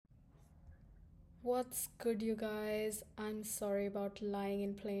What's good, you guys? I'm sorry about lying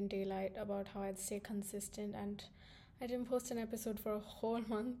in plain daylight about how I'd stay consistent and I didn't post an episode for a whole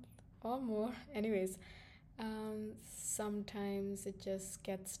month or more. Anyways, sometimes it just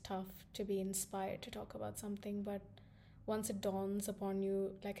gets tough to be inspired to talk about something, but once it dawns upon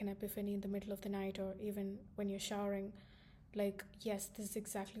you like an epiphany in the middle of the night or even when you're showering, like, yes, this is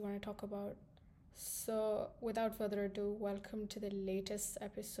exactly what I talk about. So, without further ado, welcome to the latest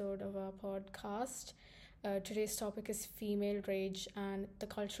episode of our podcast. Today's topic is female rage and the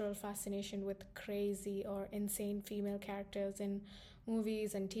cultural fascination with crazy or insane female characters in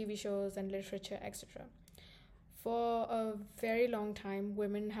movies and TV shows and literature, etc. For a very long time,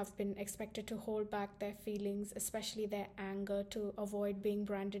 women have been expected to hold back their feelings, especially their anger, to avoid being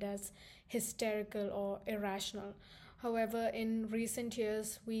branded as hysterical or irrational. However, in recent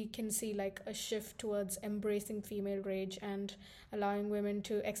years, we can see like a shift towards embracing female rage and allowing women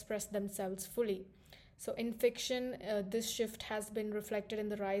to express themselves fully. So, in fiction, this shift has been reflected in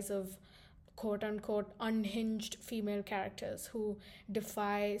the rise of quote unquote unhinged female characters who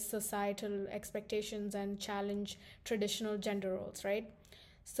defy societal expectations and challenge traditional gender roles, right?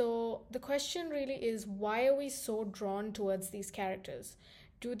 So the question really is, why are we so drawn towards these characters?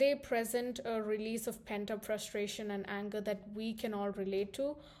 Do they present a release of pent up frustration and anger that we can all relate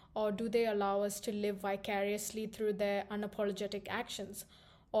to? Or do they allow us to live vicariously through their unapologetic actions?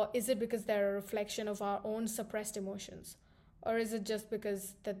 Or is it because they're a reflection of our own suppressed emotions? Or is it just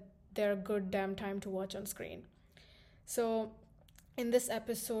because that they're a good damn time to watch on screen? So, in this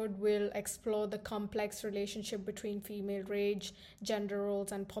episode, we'll explore the complex relationship between female rage, gender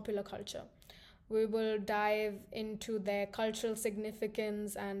roles, and popular culture. We will dive into their cultural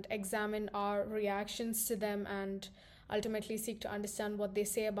significance and examine our reactions to them and ultimately seek to understand what they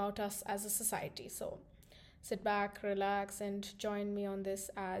say about us as a society. So, sit back, relax, and join me on this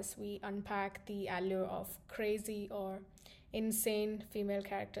as we unpack the allure of crazy or insane female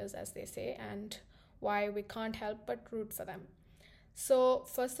characters, as they say, and why we can't help but root for them. So,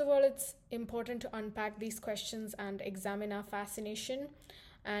 first of all, it's important to unpack these questions and examine our fascination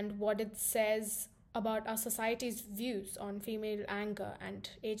and what it says about our society's views on female anger and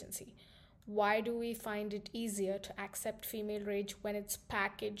agency. Why do we find it easier to accept female rage when it's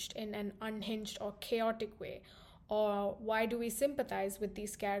packaged in an unhinged or chaotic way? Or why do we sympathize with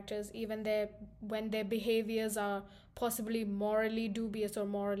these characters even when their behaviors are possibly morally dubious or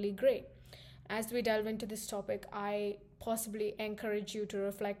morally gray? As we delve into this topic, I possibly encourage you to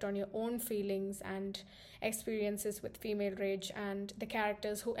reflect on your own feelings and experiences with female rage and the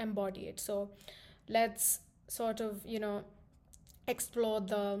characters who embody it. So let's sort of, explore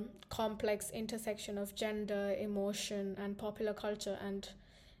the complex intersection of gender, emotion, and popular culture, and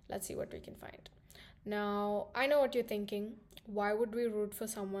let's see what we can find. Now, I know what you're thinking. Why would we root for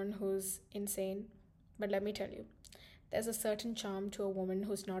someone who's insane? But let me tell you, there's a certain charm to a woman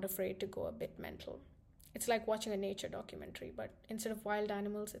who's not afraid to go a bit mental. It's like watching a nature documentary, but instead of wild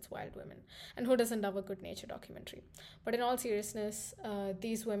animals, it's wild women. And who doesn't love a good nature documentary? But in all seriousness,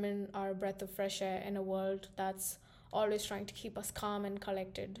 these women are a breath of fresh air in a world that's always trying to keep us calm and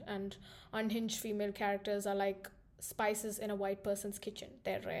collected. And unhinged female characters are like spices in a white person's kitchen.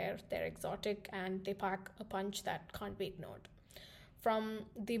 They're rare, they're exotic, and they pack a punch that can't be ignored. From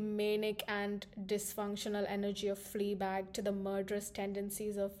the manic and dysfunctional energy of Fleabag to the murderous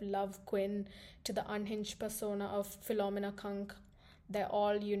tendencies of Love Quinn to the unhinged persona of Philomena Cunk, they're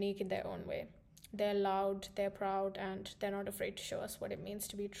all unique in their own way. They're loud, they're proud, and they're not afraid to show us what it means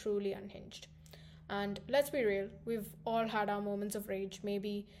to be truly unhinged. And let's be real, we've all had our moments of rage.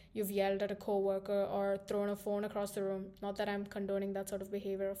 Maybe you've yelled at a coworker or thrown a phone across the room. Not that I'm condoning that sort of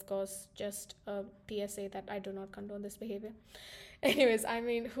behavior, of course, just a PSA that I do not condone this behavior. Anyways, I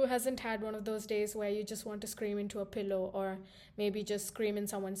mean, who hasn't had one of those days where you just want to scream into a pillow or maybe just scream in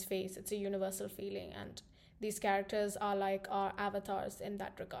someone's face? It's a universal feeling, and these characters are like our avatars in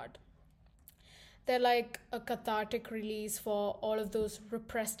that regard. They're like a cathartic release for all of those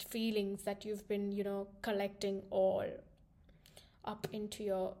repressed feelings that you've been, collecting all up into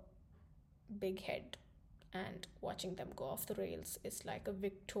your big head. And watching them go off the rails is like a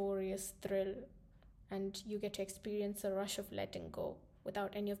victorious thrill, and you get to experience a rush of letting go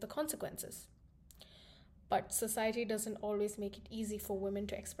without any of the consequences. But society doesn't always make it easy for women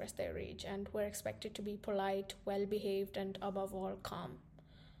to express their rage, and we're expected to be polite, well behaved, and above all, calm.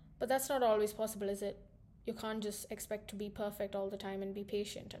 But that's not always possible, is it? You can't just expect to be perfect all the time and be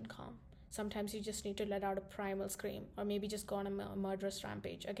patient and calm. Sometimes you just need to let out a primal scream or maybe just go on a murderous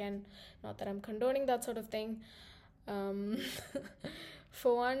rampage. Again, not that I'm condoning that sort of thing. Um,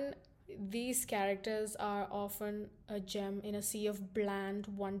 for one, these characters are often a gem in a sea of bland,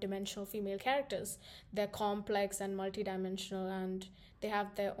 one dimensional female characters. They're complex and multidimensional, and they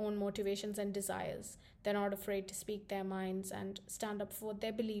have their own motivations and desires. They're not afraid to speak their minds and stand up for what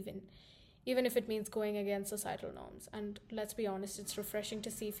they believe in, even if it means going against societal norms. And let's be honest, it's refreshing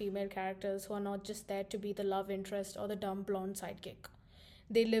to see female characters who are not just there to be the love interest or the dumb blonde sidekick.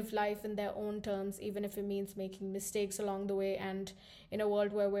 They live life in their own terms, even if it means making mistakes along the way. And in a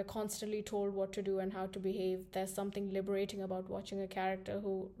world where we're constantly told what to do and how to behave, there's something liberating about watching a character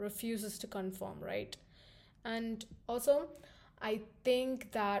who refuses to conform, right? And also, I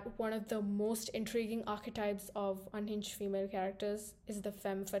think that one of the most intriguing archetypes of unhinged female characters is the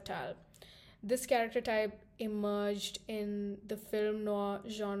femme fatale. This character type emerged in the film noir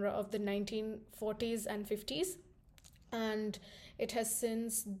genre of the 1940s and 50s, and it has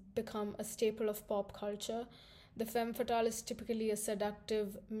since become a staple of pop culture. The femme fatale is typically a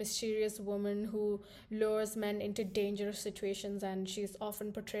seductive, mysterious woman who lures men into dangerous situations, and she's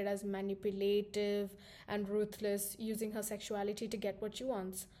often portrayed as manipulative and ruthless, using her sexuality to get what she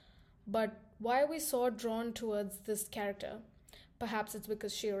wants. But why are we so drawn towards this character? Perhaps it's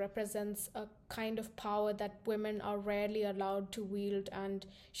because she represents a kind of power that women are rarely allowed to wield, and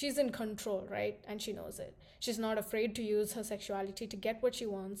she's in control, right? And she knows it. She's not afraid to use her sexuality to get what she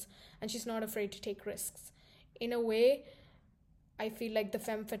wants, and she's not afraid to take risks. In a way, I feel like the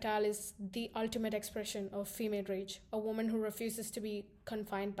femme fatale is the ultimate expression of female rage, a woman who refuses to be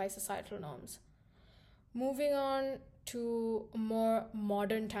confined by societal norms. Moving on to more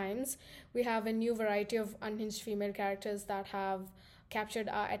modern times, we have a new variety of unhinged female characters that have captured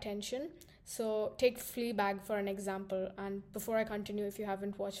our attention. So, take Fleabag for an example. And before I continue, if you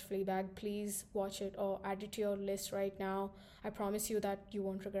haven't watched Fleabag, please watch it or add it to your list right now. I promise you that you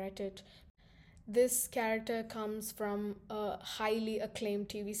won't regret it. This character comes from a highly acclaimed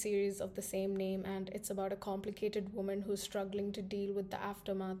TV series of the same name, and it's about a complicated woman who's struggling to deal with the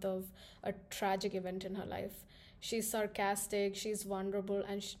aftermath of a tragic event in her life. She's sarcastic, she's vulnerable,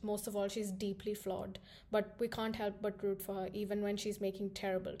 and most of all, she's deeply flawed. But we can't help but root for her, even when she's making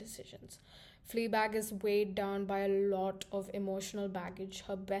terrible decisions. Fleabag is weighed down by a lot of emotional baggage.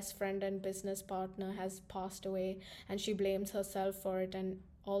 Her best friend and business partner has passed away, and she blames herself for it. And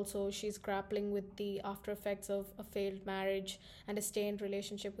also, she's grappling with the after effects of a failed marriage and a strained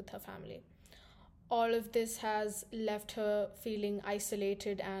relationship with her family. All of this has left her feeling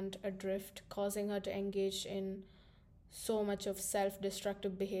isolated and adrift, causing her to engage in so much of self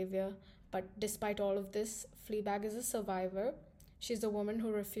destructive behavior. But despite all of this, Fleabag is a survivor. She's a woman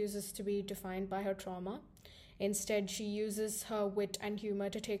who refuses to be defined by her trauma. Instead, she uses her wit and humor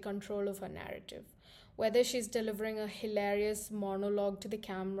to take control of her narrative. Whether she's delivering a hilarious monologue to the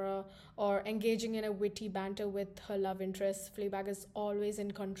camera or engaging in a witty banter with her love interest, Fleabag is always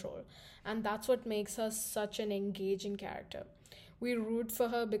in control. And that's what makes her such an engaging character. We root for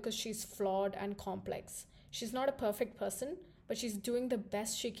her because she's flawed and complex. She's not a perfect person, but she's doing the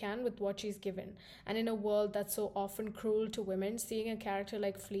best she can with what she's given. And in a world that's so often cruel to women, seeing a character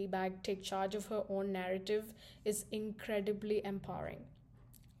like Fleabag take charge of her own narrative is incredibly empowering.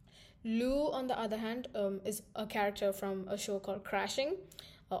 Lou, on the other hand, is a character from a show called Crashing,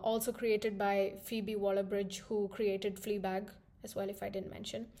 also created by Phoebe Waller-Bridge, who created Fleabag as well, if I didn't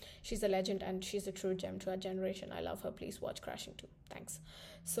mention. She's a legend and she's a true gem to our generation. I love her. Please watch Crashing too. Thanks.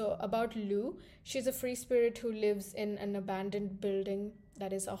 So, about Lou, she's a free spirit who lives in an abandoned building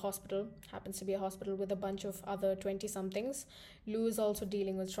that is a hospital, happens to be a hospital with a bunch of other 20 somethings. Lou is also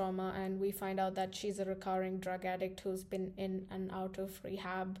dealing with trauma, and we find out that she's a recurring drug addict who's been in and out of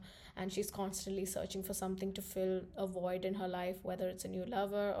rehab, and she's constantly searching for something to fill a void in her life, whether it's a new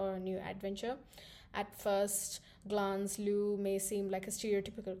lover or a new adventure. At first glance, Lou may seem like a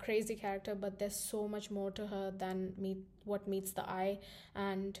stereotypical crazy character, but there's so much more to her than what meets the eye.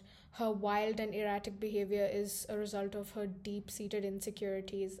 And her wild and erratic behavior is a result of her deep-seated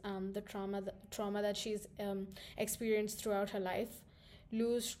insecurities, the trauma that she's experienced throughout her life.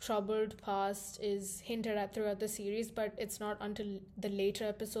 Lou's troubled past is hinted at throughout the series, but it's not until the later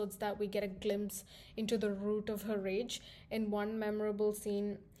episodes that we get a glimpse into the root of her rage. In one memorable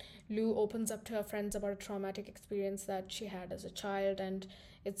scene, Lou opens up to her friends about a traumatic experience that she had as a child, and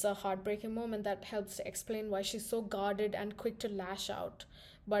it's a heartbreaking moment that helps to explain why she's so guarded and quick to lash out.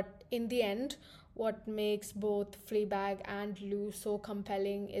 But in the end, what makes both Fleabag and Lou so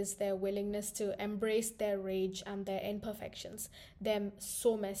compelling is their willingness to embrace their rage and their imperfections. They're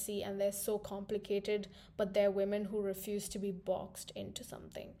so messy and they're so complicated, but they're women who refuse to be boxed into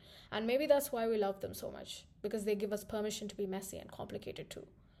something. And maybe that's why we love them so much, because they give us permission to be messy and complicated too.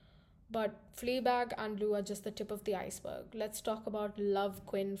 But Fleabag and Lou are just the tip of the iceberg. Let's talk about Love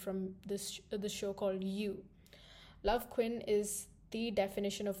Quinn from the show called You. Love Quinn is the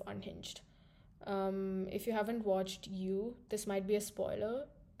definition of unhinged. If you haven't watched You, this might be a spoiler,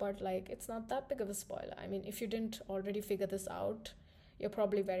 but like it's not that big of a spoiler. I mean, if you didn't already figure this out, you're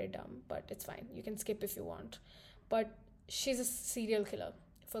probably very dumb, but it's fine. You can skip if you want. But she's a serial killer.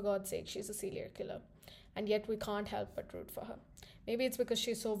 For God's sake, she's a serial killer. And yet we can't help but root for her. Maybe it's because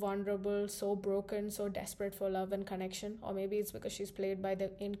she's so vulnerable, so broken, so desperate for love and connection, or maybe it's because she's played by the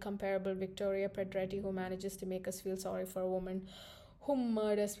incomparable Victoria Pedretti, who manages to make us feel sorry for a woman who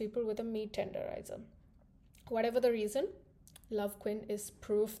murders people with a meat tenderizer. Whatever the reason, Love Quinn is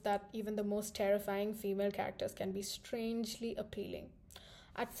proof that even the most terrifying female characters can be strangely appealing.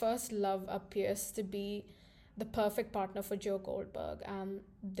 At first, Love appears to be the perfect partner for Joe Goldberg, and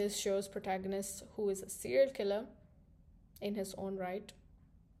this show's protagonist, who is a serial killer in his own right.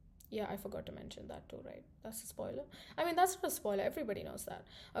 Yeah, I forgot to mention that too, right? That's a spoiler. I mean, that's not a spoiler. Everybody knows that.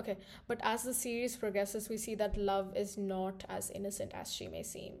 Okay, but as the series progresses, we see that Love is not as innocent as she may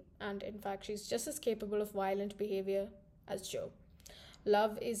seem. And in fact, she's just as capable of violent behavior as Joe.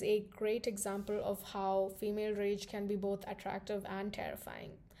 Love is a great example of how female rage can be both attractive and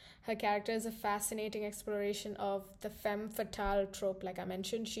terrifying. Her character is a fascinating exploration of the femme fatale trope. Like I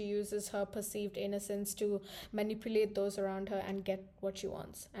mentioned, she uses her perceived innocence to manipulate those around her and get what she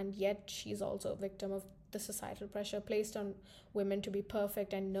wants. And yet, she's also a victim of the societal pressure placed on women to be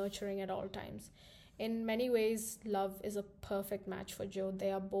perfect and nurturing at all times. In many ways, Love is a perfect match for Joe.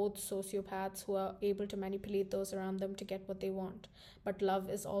 They are both sociopaths who are able to manipulate those around them to get what they want. But Love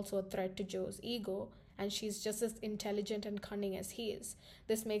is also a threat to Joe's ego, and she's just as intelligent and cunning as he is.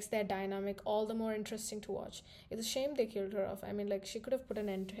 This makes their dynamic all the more interesting to watch. It's a shame they killed her off. I mean, like, she could have put an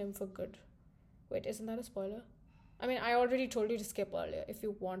end to him for good. Wait, isn't that a spoiler? I mean, I already told you to skip earlier if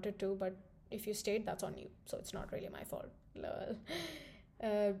you wanted to, but if you stayed, that's on you. So it's not really my fault. Lol.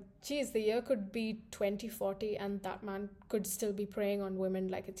 Geez, the year could be 2040 and that man could still be preying on women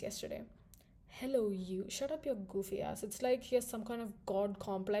like it's yesterday. Hello, you. Shut up your goofy ass. It's like he has some kind of god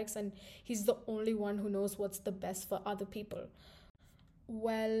complex and he's the only one who knows what's the best for other people.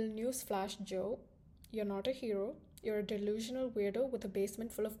 Well, newsflash, Joe. You're not a hero. You're a delusional weirdo with a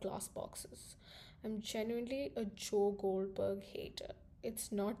basement full of glass boxes. I'm genuinely a Joe Goldberg hater.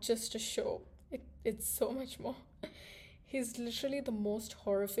 It's not just a show, it's so much more. He's literally the most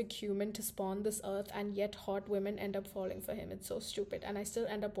horrific human to spawn this earth, and yet hot women end up falling for him. It's so stupid. And I still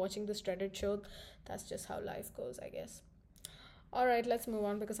end up watching this dreaded show. That's just how life goes, I guess. Alright, let's move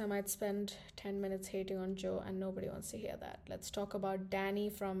on because I might spend 10 minutes hating on Joe and nobody wants to hear that. Let's talk about Danny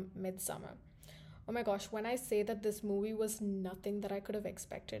from Midsummer. Oh my gosh, when I say that this movie was nothing that I could have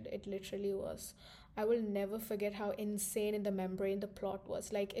expected, it literally was. I will never forget how insane in the membrane the plot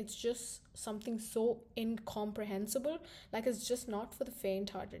was. Like, it's just something so incomprehensible. Like, it's just not for the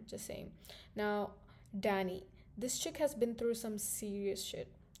faint-hearted, just saying. Now, Danny. This chick has been through some serious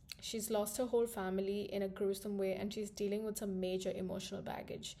shit. She's lost her whole family in a gruesome way and she's dealing with some major emotional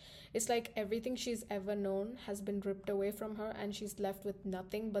baggage. It's like everything she's ever known has been ripped away from her and she's left with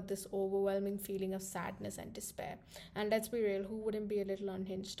nothing but this overwhelming feeling of sadness and despair. And let's be real, who wouldn't be a little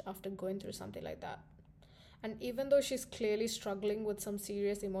unhinged after going through something like that? And even though she's clearly struggling with some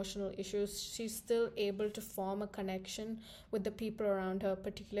serious emotional issues, she's still able to form a connection with the people around her,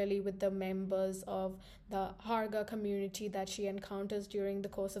 particularly with the members of the Harga community that she encounters during the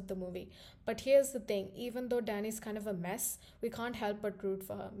course of the movie. But here's the thing, even though Danny's kind of a mess, we can't help but root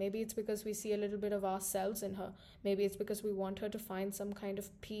for her. Maybe it's because we see a little bit of ourselves in her. Maybe it's because we want her to find some kind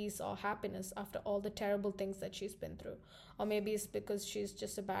of peace or happiness after all the terrible things that she's been through. Or maybe it's because she's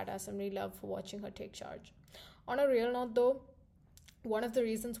just a badass and we love watching her take charge. On a real note though, one of the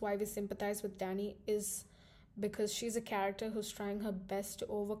reasons why we sympathize with Danny is because she's a character who's trying her best to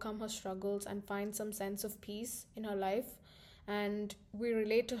overcome her struggles and find some sense of peace in her life. And we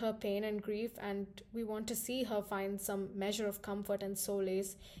relate to her pain and grief, and we want to see her find some measure of comfort and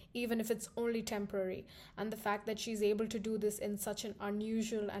solace, even if it's only temporary. And the fact that she's able to do this in such an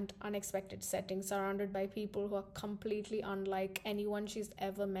unusual and unexpected setting, surrounded by people who are completely unlike anyone she's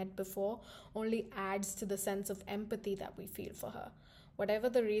ever met before, only adds to the sense of empathy that we feel for her. Whatever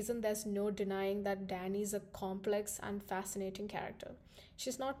the reason, there's no denying that Danny's a complex and fascinating character.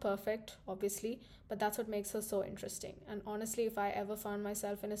 She's not perfect, obviously, but that's what makes her so interesting. And honestly, if I ever found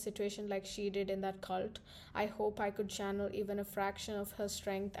myself in a situation like she did in that cult, I hope I could channel even a fraction of her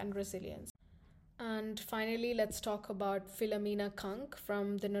strength and resilience. And finally, let's talk about Philomena Cunk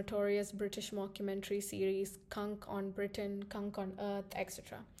from the notorious British mockumentary series Cunk on Britain, Cunk on Earth,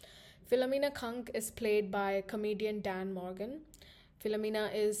 etc. Philomena Cunk is played by comedian Dan Morgan. Philomena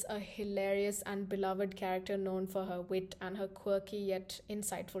is a hilarious and beloved character known for her wit and her quirky yet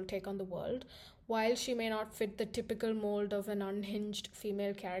insightful take on the world. While she may not fit the typical mold of an unhinged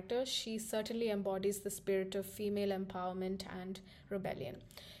female character, she certainly embodies the spirit of female empowerment and rebellion.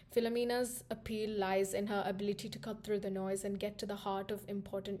 Philomena's appeal lies in her ability to cut through the noise and get to the heart of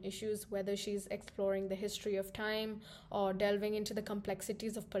important issues, whether she's exploring the history of time or delving into the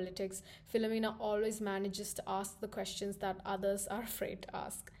complexities of politics. Philomena always manages to ask the questions that others are afraid to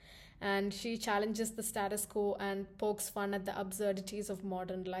ask. And she challenges the status quo and pokes fun at the absurdities of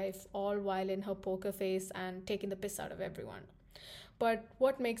modern life, all while in her poker face and taking the piss out of everyone. But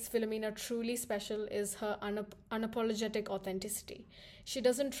what makes Philomena truly special is her unapologetic authenticity. She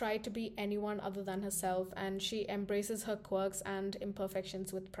doesn't try to be anyone other than herself, and she embraces her quirks and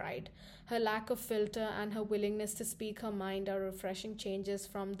imperfections with pride. Her lack of filter and her willingness to speak her mind are refreshing changes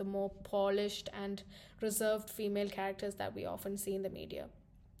from the more polished and reserved female characters that we often see in the media.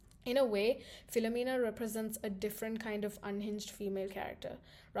 In a way, Philomena represents a different kind of unhinged female character.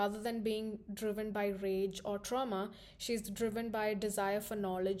 Rather than being driven by rage or trauma, she's driven by a desire for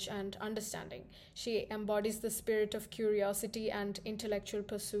knowledge and understanding. She embodies the spirit of curiosity and intellectual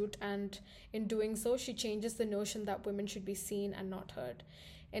pursuit, and in doing so, she changes the notion that women should be seen and not heard.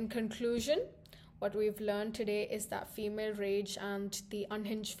 In conclusion, what we've learned today is that female rage and the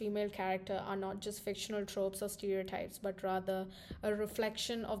unhinged female character are not just fictional tropes or stereotypes, but rather a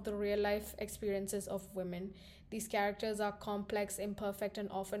reflection of the real life experiences of women. These characters are complex, imperfect, and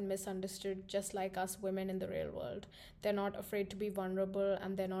often misunderstood, just like us women in the real world. They're not afraid to be vulnerable,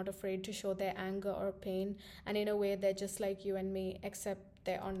 and they're not afraid to show their anger or pain. And in a way, they're just like you and me, except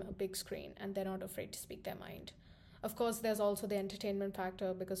they're on a big screen and they're not afraid to speak their mind. Of course, there's also the entertainment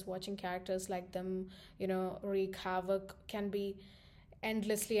factor, because watching characters like them, wreak havoc can be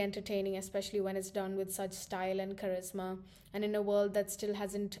endlessly entertaining, especially when it's done with such style and charisma. And in a world that still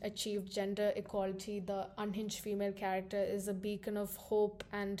hasn't achieved gender equality, the unhinged female character is a beacon of hope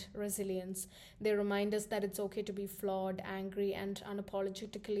and resilience. They remind us that it's okay to be flawed, angry, and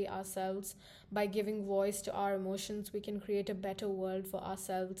unapologetically ourselves. By giving voice to our emotions, we can create a better world for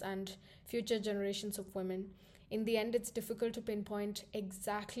ourselves and future generations of women. In the end, it's difficult to pinpoint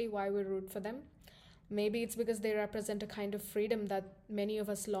exactly why we root for them. Maybe it's because they represent a kind of freedom that many of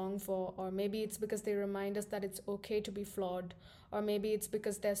us long for, or maybe it's because they remind us that it's okay to be flawed, or maybe it's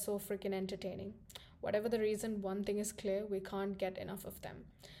because they're so freaking entertaining. Whatever the reason, one thing is clear: we can't get enough of them.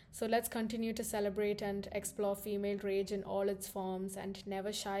 So let's continue to celebrate and explore female rage in all its forms and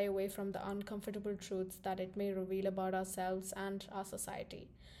never shy away from the uncomfortable truths that it may reveal about ourselves and our society.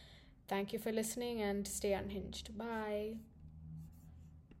 Thank you for listening and stay unhinged. Bye.